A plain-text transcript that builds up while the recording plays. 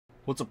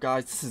What's up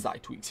guys, this is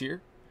iTweaks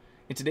here,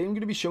 and today I'm going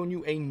to be showing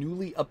you a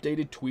newly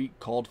updated tweak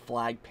called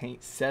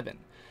FlagPaint7.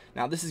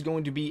 Now this is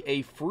going to be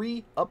a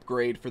free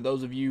upgrade for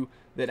those of you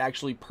that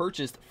actually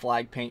purchased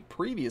FlagPaint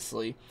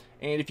previously,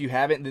 and if you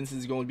haven't, then this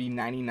is going to be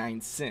 99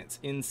 cents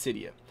in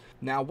Cydia.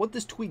 Now what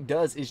this tweak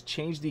does is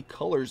change the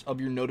colors of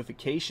your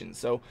notifications.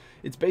 So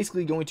it's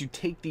basically going to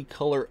take the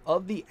color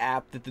of the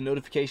app that the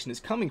notification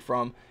is coming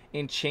from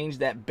and change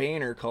that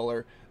banner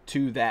color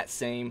to that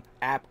same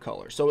app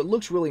color. So it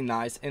looks really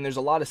nice, and there's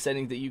a lot of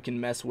settings that you can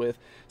mess with.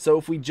 So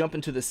if we jump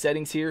into the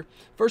settings here,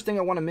 first thing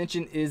I want to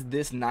mention is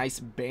this nice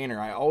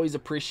banner. I always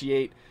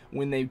appreciate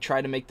when they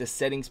try to make the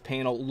settings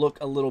panel look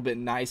a little bit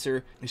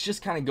nicer. It's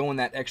just kind of going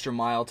that extra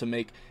mile to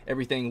make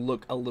everything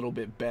look a little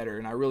bit better,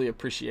 and I really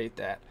appreciate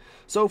that.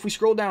 So if we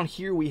scroll down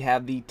here, we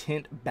have the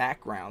Tint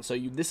Background. So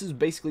this is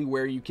basically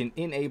where you can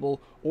enable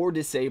or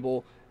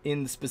disable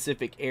in the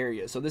specific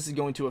area. So this is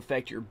going to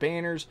affect your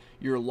banners,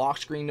 your lock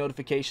screen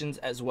notifications,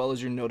 as well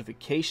as your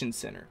notification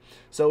center.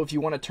 So if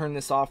you want to turn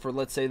this off for,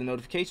 let's say, the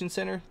notification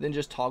center, then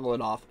just toggle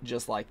it off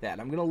just like that.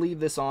 I'm going to leave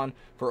this on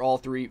for all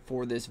three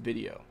for this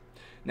video.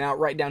 Now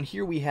right down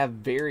here we have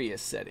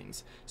various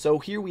settings. So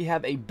here we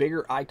have a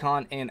bigger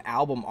icon and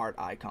album art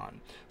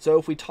icon. So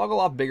if we toggle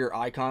off bigger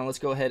icon, let's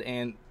go ahead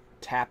and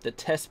tap the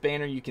test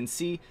banner. You can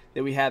see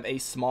that we have a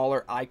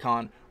smaller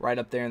icon right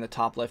up there in the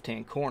top left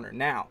hand corner.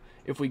 Now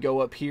if we go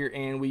up here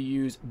and we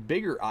use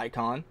bigger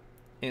icon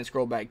and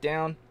scroll back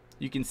down,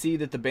 you can see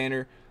that the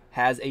banner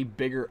has a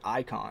bigger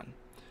icon.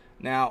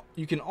 Now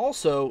you can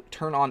also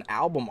turn on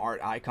album art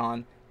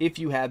icon if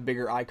you have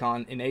bigger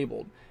icon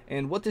enabled,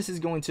 and what this is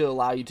going to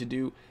allow you to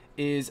do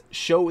is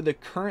show the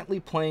currently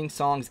playing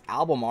song's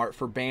album art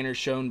for banners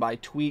shown by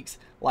tweaks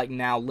like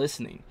Now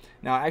Listening.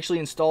 Now I actually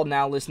installed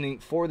Now Listening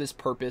for this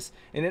purpose,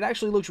 and it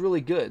actually looks really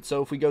good.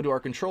 So if we go to our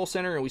control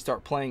center and we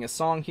start playing a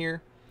song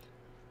here,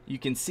 you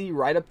can see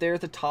right up there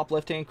at the top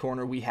left hand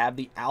corner we have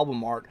the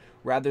album art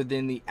rather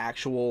than the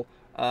actual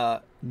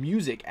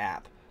music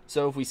app.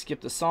 So if we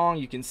skip the song,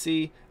 you can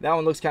see that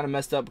one looks kind of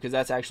messed up because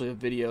that's actually a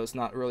video, it's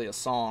not really a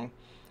song.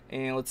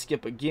 And let's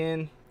skip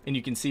again, and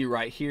you can see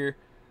right here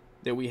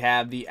that we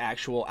have the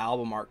actual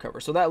album art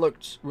cover. So that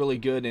looks really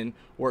good and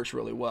works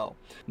really well.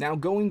 Now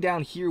going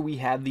down here we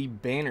have the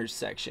banners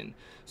section.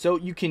 So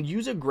you can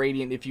use a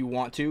gradient if you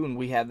want to, and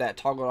we have that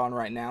toggled on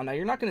right now. Now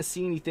you're not going to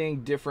see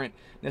anything different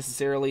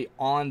necessarily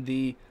on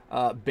the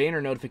banner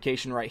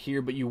notification right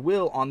here, but you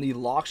will on the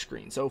lock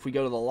screen. So if we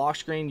go to the lock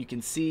screen, you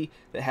can see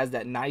that it has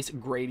that nice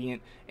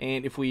gradient,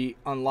 and if we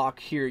unlock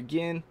here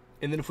again,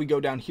 and then if we go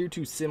down here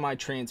to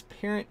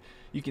semi-transparent,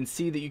 you can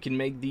see that you can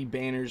make the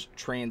banners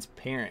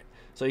transparent,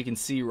 so you can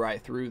see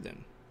right through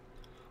them.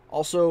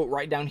 Also,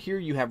 right down here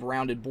you have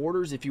rounded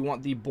borders. If you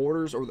want the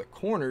borders or the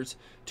corners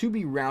to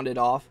be rounded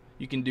off,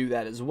 you can do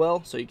that as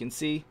well, so you can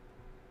see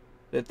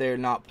that they're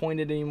not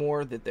pointed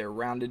anymore, that they're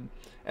rounded,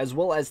 as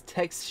well as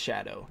text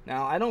shadow.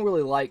 Now I don't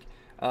really like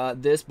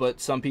this, but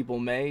some people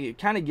may. It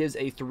kind of gives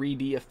a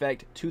 3D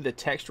effect to the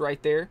text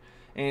right there,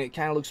 and it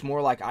kind of looks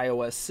more like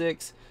iOS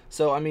 6.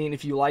 So I mean,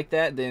 if you like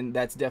that, then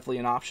that's definitely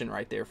an option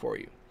right there for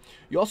you.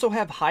 You also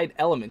have hide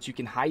elements. You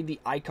can hide the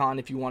icon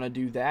if you want to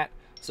do that.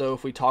 So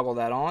if we toggle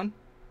that on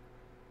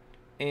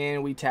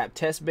and we tap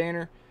test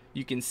banner,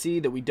 you can see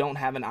that we don't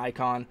have an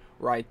icon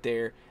right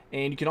there.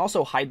 And you can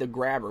also hide the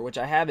grabber, which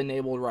I have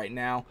enabled right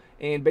now.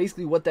 And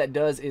basically what that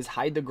does is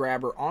hide the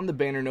grabber on the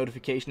banner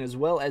notification, as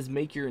well as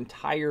make your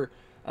entire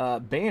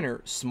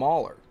banner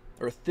smaller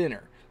or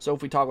thinner. So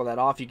if we toggle that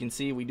off, you can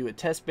see we do a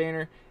test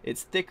banner,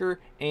 it's thicker,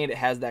 and it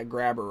has that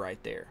grabber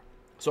right there.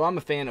 So I'm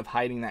a fan of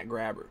hiding that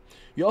grabber.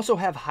 You also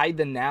have hide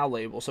the now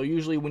label. So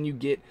usually when you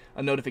get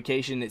a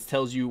notification, it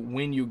tells you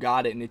when you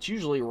got it, and it's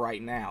usually right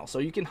now. So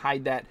you can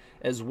hide that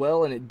as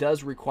well, and it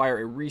does require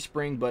a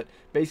respring, but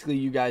basically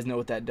you guys know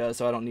what that does,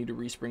 so I don't need to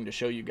respring to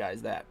show you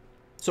guys that.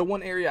 So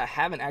one area I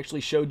haven't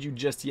actually showed you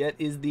just yet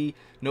is the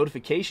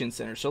notification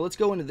center. So let's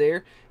go into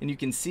there and you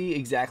can see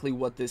exactly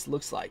what this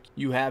looks like.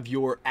 You have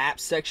your app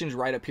sections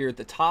right up here at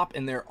the top,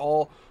 and they're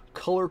all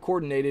color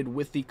coordinated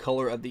with the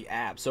color of the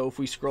app. So if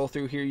we scroll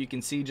through here, you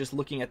can see just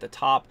looking at the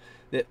top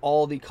that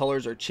all the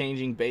colors are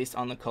changing based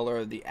on the color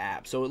of the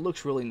app. So it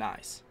looks really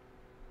nice.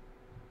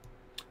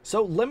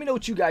 So let me know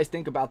what you guys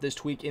think about this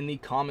tweak in the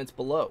comments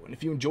below. And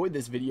if you enjoyed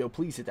this video,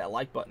 please hit that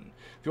like button.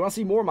 If you want to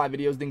see more of my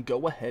videos, then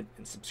go ahead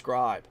and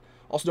subscribe.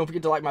 Also, don't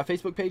forget to like my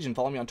Facebook page and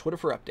follow me on Twitter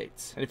for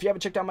updates. And if you haven't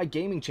checked out my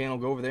gaming channel,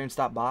 go over there and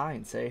stop by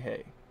and say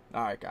hey.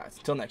 Alright guys,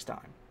 until next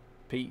time,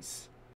 peace.